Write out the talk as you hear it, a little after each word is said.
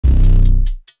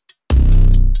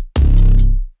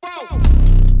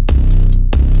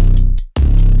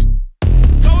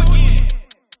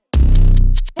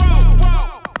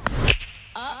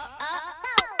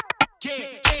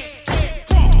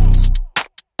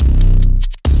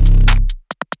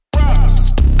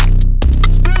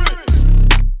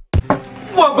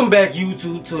Welcome back,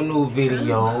 YouTube, to a new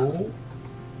video.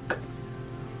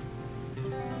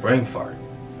 Brain fart.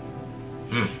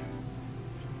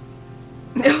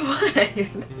 What?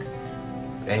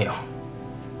 Damn.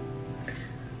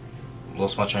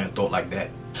 Lost my train of thought like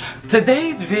that.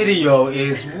 Today's video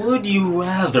is would you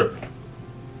rather?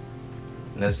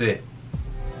 That's it.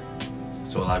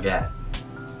 That's all I got.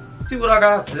 See what I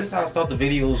got? This is how I start the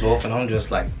videos off, and I'm just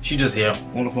like, she just here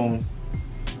on the phone.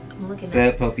 I'm looking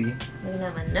Sad puppy. looking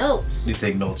at my notes. You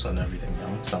take notes on everything.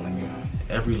 I'm telling you,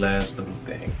 every last little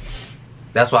thing.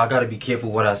 That's why I gotta be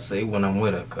careful what I say when I'm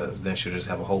with her, cause then she'll just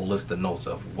have a whole list of notes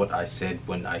of what I said,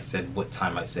 when I said, what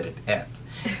time I said it at,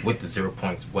 with the 0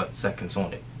 points, what seconds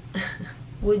on it.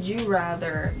 Would you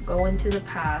rather go into the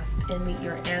past and meet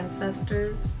your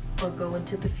ancestors, or go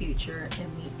into the future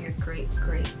and meet your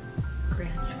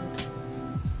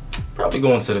great-great-grandchildren? Probably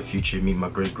go into the future, meet my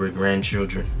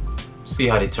great-great-grandchildren, see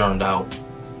how they turned out,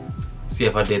 see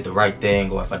if I did the right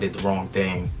thing or if I did the wrong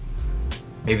thing.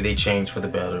 Maybe they changed for the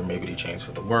better, maybe they changed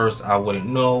for the worse. I wouldn't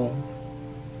know.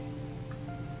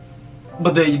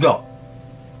 But there you go.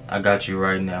 I got you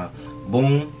right now.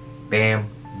 Boom, bam,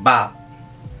 bop.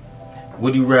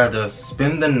 Would you rather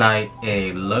spend the night in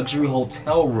a luxury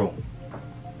hotel room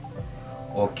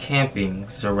or camping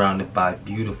surrounded by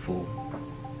beautiful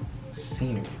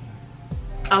scenery?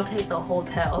 I'll take the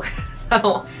hotel.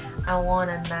 So I want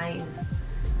a nice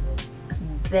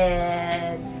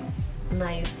bed,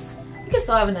 nice. You can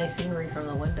still have a nice scenery from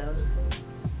the windows,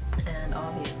 and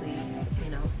obviously,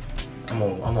 you know.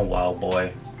 I'm a wild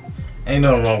boy. Ain't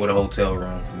nothing wrong with a hotel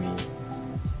room for me.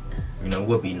 You know, it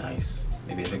would be nice.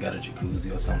 Maybe if it got a jacuzzi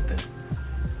or something.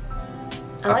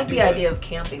 I like the idea of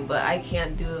camping, but I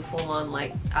can't do the full on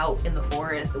like out in the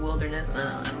forest, the wilderness.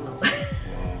 I don't know.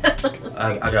 Well,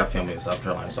 I got family in South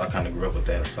Carolina, so I kind of grew up with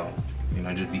that. So, you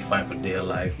know, just be fighting for dear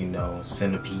life. You know,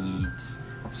 centipedes,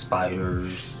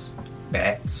 spiders,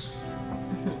 bats.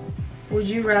 Would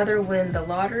you rather win the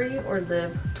lottery or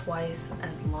live twice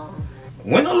as long?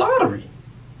 Win a lottery.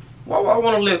 Why would I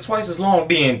want to live twice as long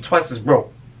being twice as broke?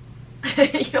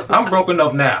 I'm broke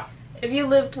enough now. If you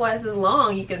live twice as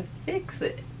long, you can fix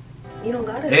it. You don't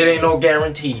gotta. It ain't no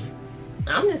guarantee.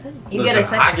 I'm just saying. You Listen, get a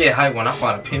second. I get hyped when I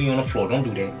find a penny on the floor. Don't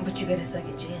do that. But you get a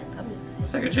second chance. I'm just saying.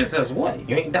 Second chance as what?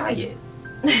 You ain't died yet.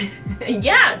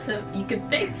 Yeah, you can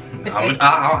fix it.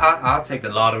 I'll take the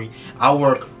lottery. I'll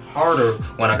work harder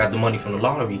when I got the money from the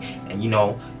lottery, and you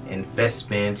know,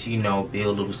 investments, you know,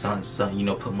 build a little something, you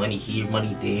know, put money here,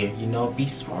 money there, you know, be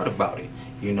smart about it.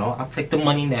 You know, I'll take the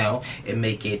money now and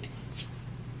make it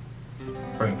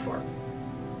brain fart.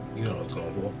 You know what it's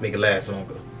going for. Make it last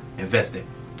longer. Invest it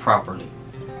properly.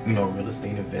 You know, real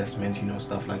estate investments, you know,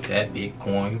 stuff like that.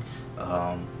 Bitcoin,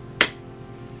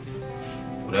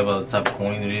 whatever other type of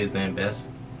coin it is to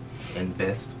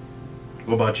invest.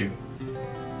 What about you?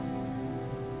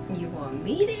 You want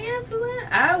me to answer that?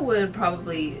 I would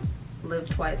probably live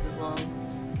twice as long,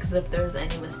 because if there's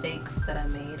any mistakes that I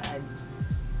made, I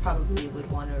probably would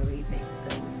want to remake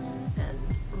them and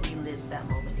relive that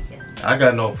moment again. I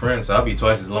got no friends, so I'll be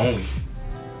twice as lonely.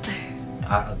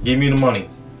 Give me the money.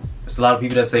 There's a lot of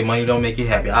people that say money don't make you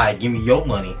happy. Alright, give me your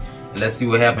money and let's see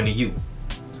what happened to you.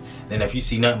 Then if you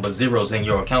see nothing but zeros in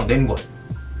your account, then what?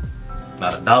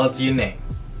 Not a dollar to your name.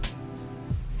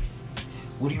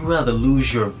 Would you rather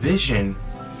lose your vision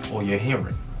or your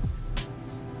hearing?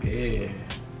 Yeah,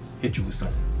 hit you with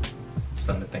something.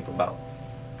 Something to think about.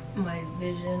 My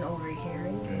vision over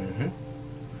hearing?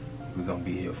 We're gonna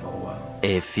be here for a while.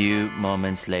 A few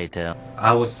moments later.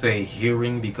 I would say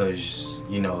hearing because,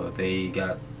 you know, they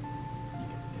got,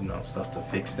 you know, stuff to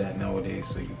fix that nowadays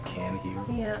so you can hear.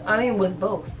 Yeah, I mean with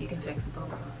both, you can fix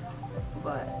both.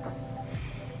 But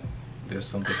there's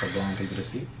something for blind people to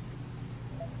see.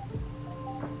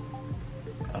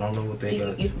 I don't know what they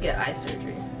got. You can get eye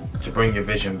surgery. To bring your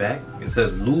vision back? It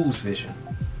says lose vision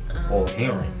or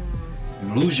hearing.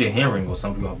 You lose your hearing, or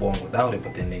some people are born without it,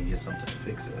 but then they get something to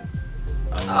fix it.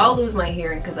 I'll lose my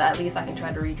hearing because at least I can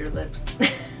try to read your lips.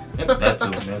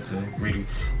 That too. Read,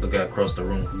 look at across the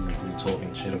room who's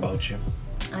talking shit about you.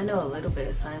 I know a little bit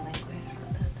of sign language,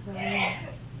 but that's about it.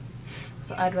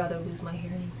 So I'd rather lose my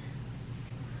hearing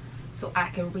so I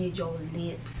can read your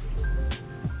lips.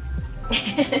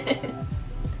 Read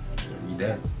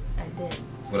that. I did.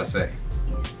 What'd I say?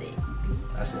 You said.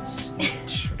 I said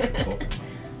snitch.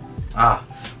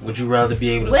 Would you rather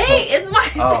be able to Wait, talk? it's my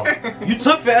turn. You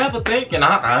took forever thinking.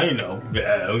 I know.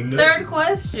 Third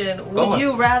question. Would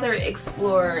you rather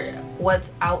explore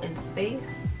what's out in space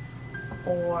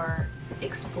or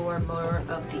explore more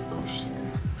of the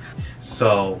ocean?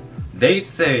 So, they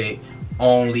say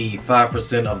only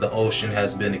 5% of the ocean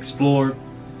has been explored.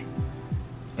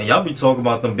 And y'all be talking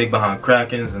about them big behind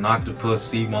krakens and octopus,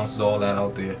 sea monsters, all that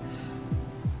out there.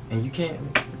 And you can't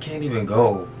even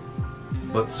go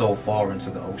but so far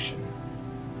into the ocean.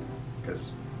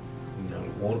 Because, you know,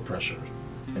 water pressure.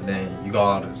 And then you go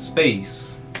out in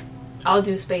space. I'll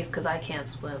do space because I can't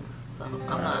swim. So I'm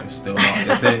not. Still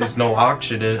not. It's no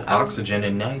oxygen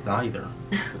in night either.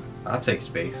 I'll take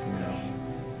space, you know.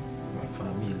 Might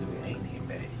find me a little alien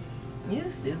baddie.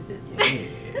 You stupid.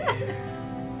 Yeah.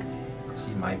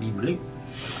 She might be blue.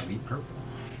 Might be purple.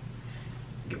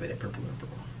 Give it a purple and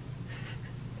purple.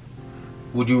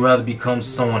 Would you rather become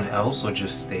someone else or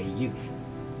just stay you?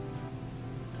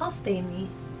 I'll stay me.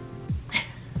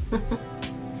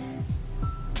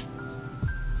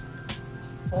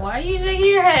 Why are you shaking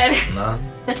your head? Nah.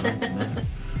 I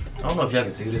don't know if y'all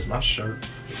can see this. My shirt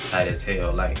is tight as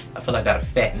hell. Like, I feel like I got a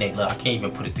fat neck. Look, I can't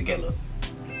even put it together.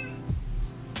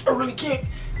 I really can't.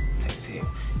 Tight as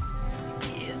hell.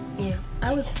 Yeah. Yeah,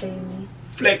 I would stay me.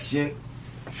 Flexion.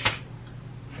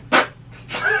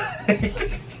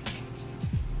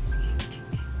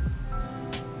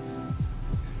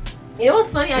 You know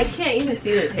what's funny? I can't even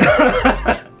see the tail.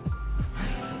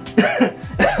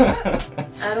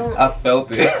 I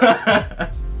felt it. I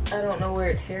don't know where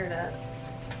it's haired at.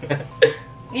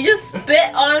 You just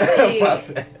spit on me.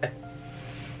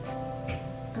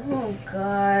 Oh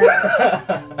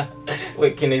god.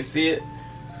 Wait, can they see it?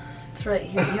 It's right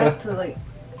here. You have to like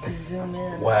zoom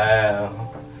in.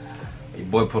 Wow. Your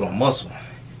boy put on muscle.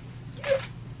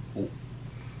 Ooh.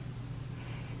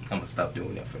 I'm gonna stop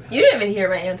doing that for now. You didn't even hear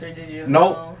my answer, did you?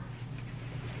 Nope. No.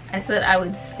 I said I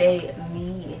would stay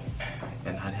me.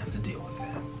 And I'd have to deal with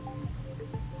that.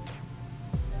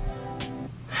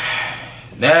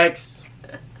 Next.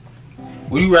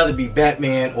 Would you rather be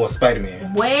Batman or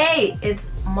Spider-Man? Wait, it's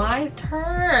my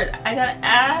turn. I gotta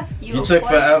ask you. You took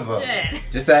forever.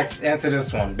 Just answer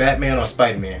this one. Batman or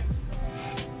Spider-Man?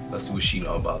 Let's see what she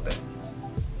know about that.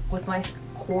 With my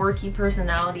quirky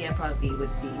personality, I probably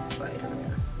would be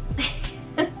Spider-Man.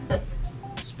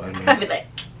 Spider-Man. I'd be like,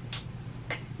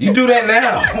 you do that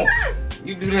now.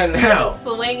 You do that now.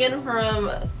 swinging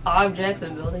from objects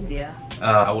and buildings, yeah.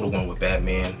 I would have went with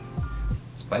Batman.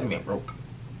 Spider-Man broke.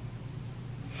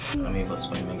 I mean, but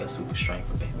Spider-Man got super strength,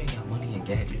 but Batman got money and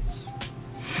gadgets.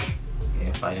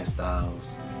 And fighting styles,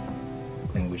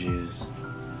 languages.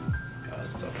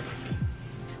 Stuff.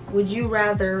 Would you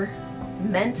rather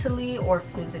mentally or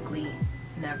physically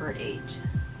never age?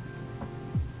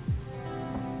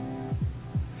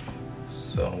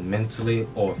 So mentally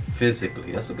or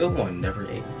physically, that's a good one. Never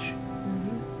age.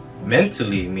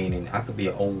 Mentally meaning I could be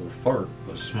an old fart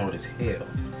but smart as hell.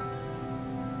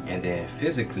 And then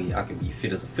physically I could be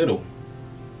fit as a fiddle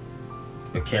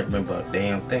but can't remember a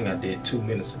damn thing I did 2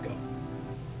 minutes ago.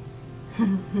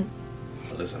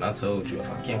 Listen, I told you, if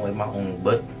I can't wipe my own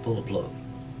butt, pull a plug.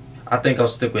 I think I'll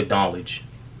stick with knowledge.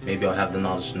 Maybe I'll have the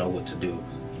knowledge to know what to do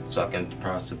so I can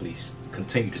possibly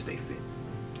continue to stay fit.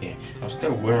 Yeah, I'm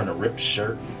still wearing a ripped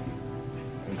shirt.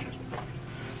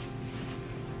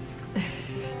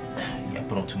 Yeah, I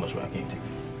put on too much weight, I can't take it.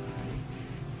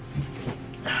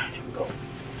 There we go.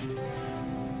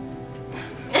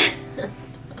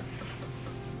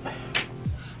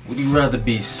 Would you rather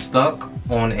be stuck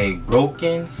on a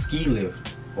broken ski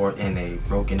lift or in a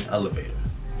broken elevator?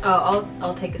 Oh,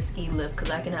 I'll take a ski lift because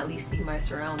I can at least see my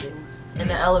surroundings. In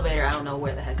the elevator, I don't know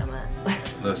where the heck I'm at.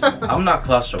 Listen, I'm not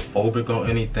claustrophobic or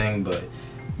anything, but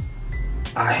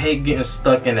I hate getting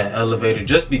stuck in an elevator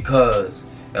just because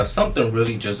if something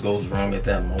really just goes wrong at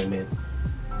that moment,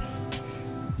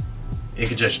 it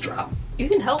could just drop. You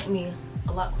can help me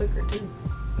a lot quicker too.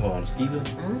 Well, on a ski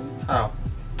lift? Mm-hmm. How?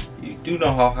 You do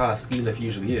know how high a ski lift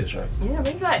usually is, right? Yeah,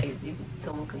 but you got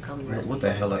someone can come and What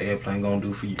the hell an airplane gonna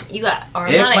do for you? You got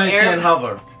Airplanes can't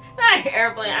hover. Not an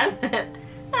airplane.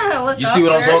 You see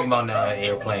what I'm talking about now? An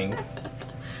airplane.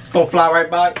 It's gonna fly right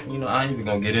by. You know, I ain't even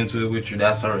gonna get into it with you.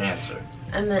 That's her answer.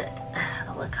 I meant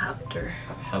helicopter.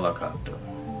 Helicopter.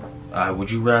 Alright, would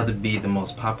you rather be the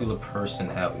most popular person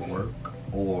at work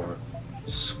or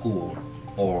school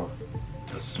or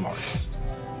the smartest?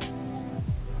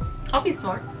 I'll be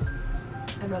smart.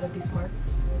 I'd rather be smart.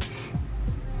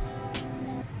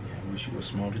 Yeah, I wish you were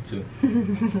smarter too.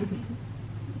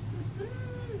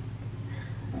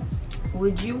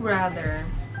 Would you rather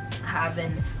have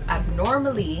an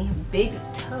abnormally big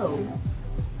toe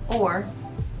or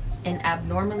an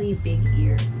abnormally big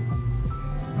ear?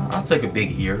 I'll take a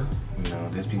big ear. You know,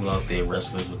 there's people out there,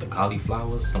 wrestlers with the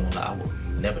cauliflowers. Someone that I would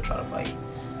never try to fight.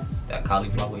 That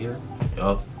cauliflower ear.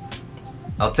 Yup.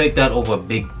 I'll take that over a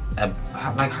big. Like,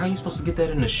 how are you supposed to get that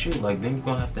in the shoe? Like, then you're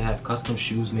gonna have custom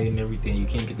shoes made and everything. You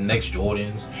can't get the next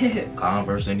Jordans,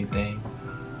 Converse, anything.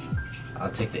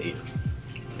 I'll take the ear.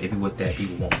 Maybe with that,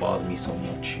 people won't bother me so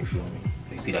much. You feel me?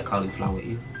 They see that cauliflower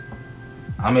ear.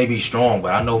 I may be strong,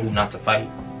 but I know who not to fight.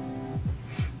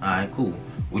 Alright, cool.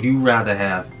 Would you rather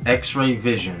have X-ray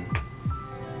vision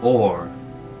or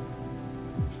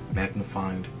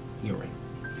magnifying hearing?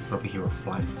 Probably hear a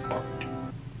fly fart.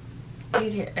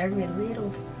 You'd hear every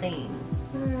little thing.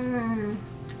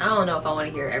 I don't know if I want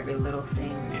to hear every little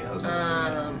thing. Yeah, I was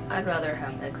gonna say I'd rather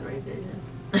have X-ray vision.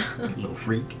 that. Little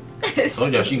freak.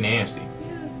 Told y'all she nasty.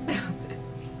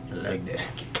 I like that.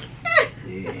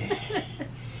 Yeah.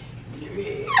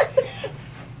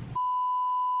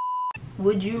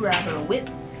 Would you rather whip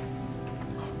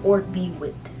or be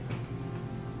whipped?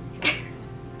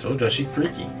 Told y'all she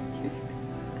freaky.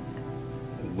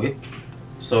 Whip?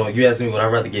 So you asking me would I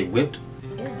rather get whipped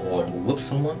Yeah. or whip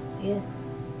someone? Yeah.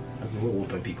 I'm not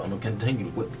whipping people. I'm gonna continue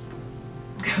to whip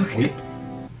people. Okay. Whip?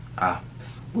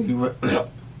 Would you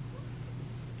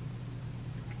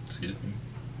excuse me.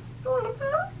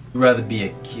 You rather be a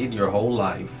kid your whole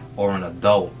life or an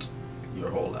adult your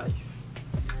whole life?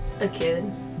 A kid.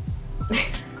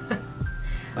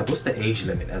 Like, what's the age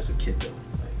limit as a kid though?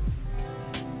 Like,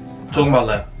 I'm talking about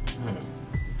like,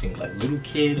 think like little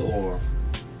kid or.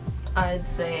 I'd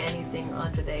say anything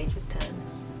under the age of 10.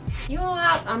 You don't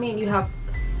have, I mean, you have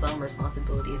some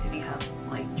responsibilities if you have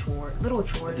like little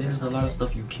chores. There's a lot of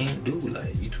stuff you can't do.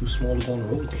 Like, you're too small to go on the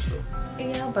roller coaster.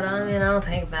 Yeah, but I mean, I don't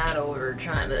take that over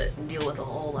trying to deal with a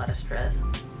whole lot of stress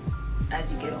as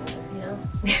you get older, you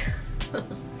know?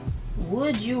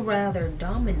 Would you rather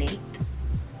dominate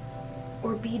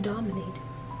or be dominated?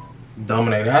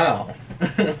 Dominate how?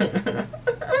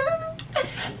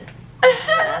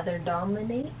 Rather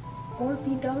dominate or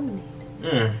be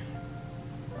dominated?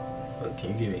 But can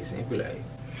you give me an example? Like,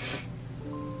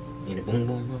 in a boom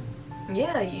boom boom.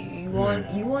 Yeah, you want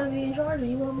to be in charge or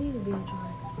you want me to be in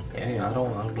charge? Yeah, I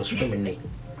don't discriminate.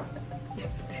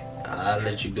 I'll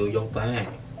let you do your thing.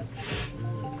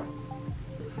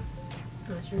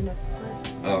 What's your next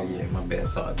question? Oh yeah, my bad.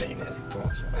 Sorry, I think that's it.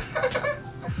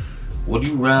 Would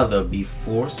you rather be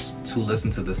forced to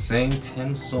listen to the same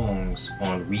 10 songs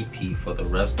on repeat for the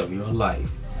rest of your life,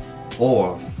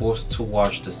 or forced to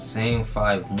watch the same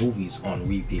 5 movies on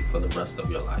repeat for the rest of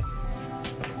your life?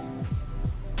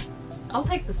 I'll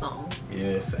take the song.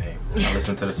 Yeah, same. I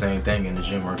listen to the same thing in the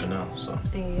gym working out, so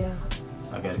Yeah.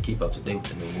 I gotta keep up to date with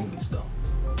the new movies though.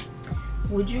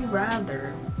 Would you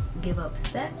rather give up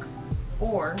sex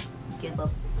or give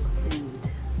up food?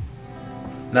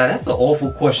 Now that's an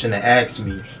awful question to ask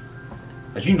me.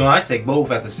 As you know, I take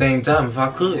both at the same time if I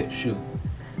could. Shoot.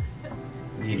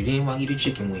 Eat it in while I eat a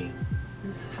chicken wing.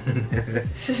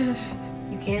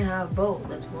 You can't have both.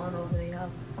 That's one over the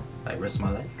other. Like rest of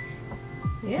my life.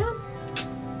 Yeah.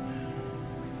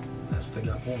 That's what they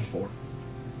got going for.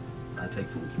 I take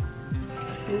food.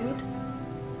 Food?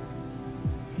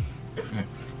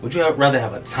 Would you rather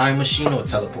have a time machine or a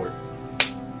teleport?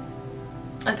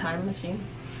 A time machine.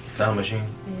 Time machine?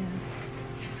 Yeah.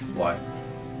 Why?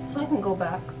 So I can go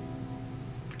back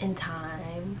in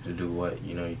time. To do what?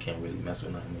 You know you can't really mess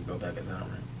with nothing when you go back in time,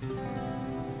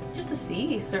 right? Just to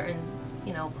see certain,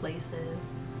 places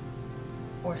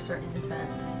or certain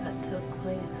events that took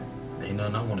place. Ain't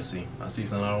nothing I want to see. I see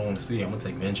something I don't want to see, I'm gonna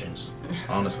take vengeance.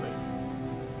 Honestly.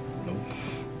 Nope.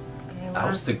 Okay, I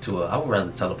would stick to I would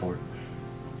rather teleport.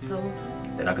 So,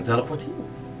 Then I could teleport to you.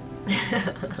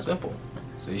 Simple.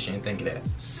 So you shouldn't think of that.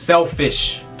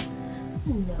 Selfish.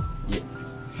 no. Yeah.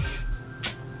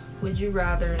 Would you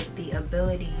rather the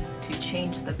ability to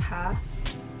change the past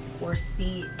or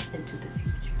see into the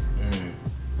future?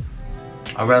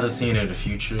 I'd rather see into the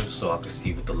future so I could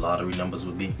see what the lottery numbers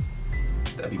would be.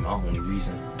 That'd be my only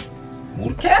reason.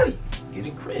 Move to Cali. Get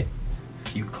a crib.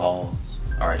 Few calls.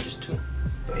 Alright, just 2.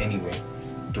 But anyway,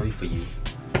 3 for you.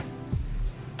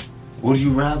 Would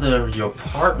you rather your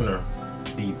partner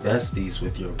be besties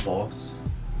with your boss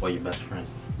or your best friend?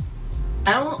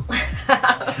 I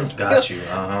don't. Got you,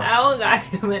 I don't got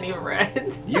too many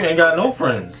friends. You ain't got no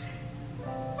friends.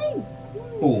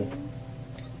 Who?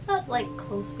 Not like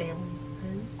close family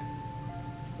friends.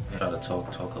 Try to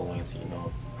talk away into,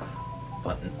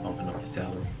 bumping up your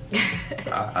salary.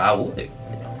 I would,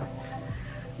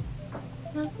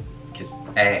 Kiss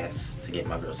ass to get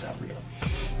my girl's salary up.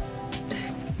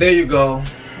 There you go.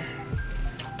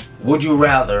 Would you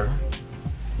rather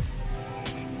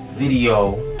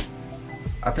video?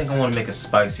 I think I want to make a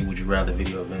spicy would you rather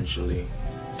video eventually.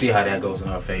 See how that goes in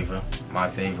our favor, my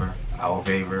favor, our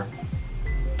favor.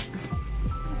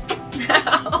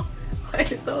 Why are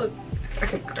you so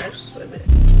aggressive with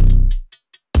it?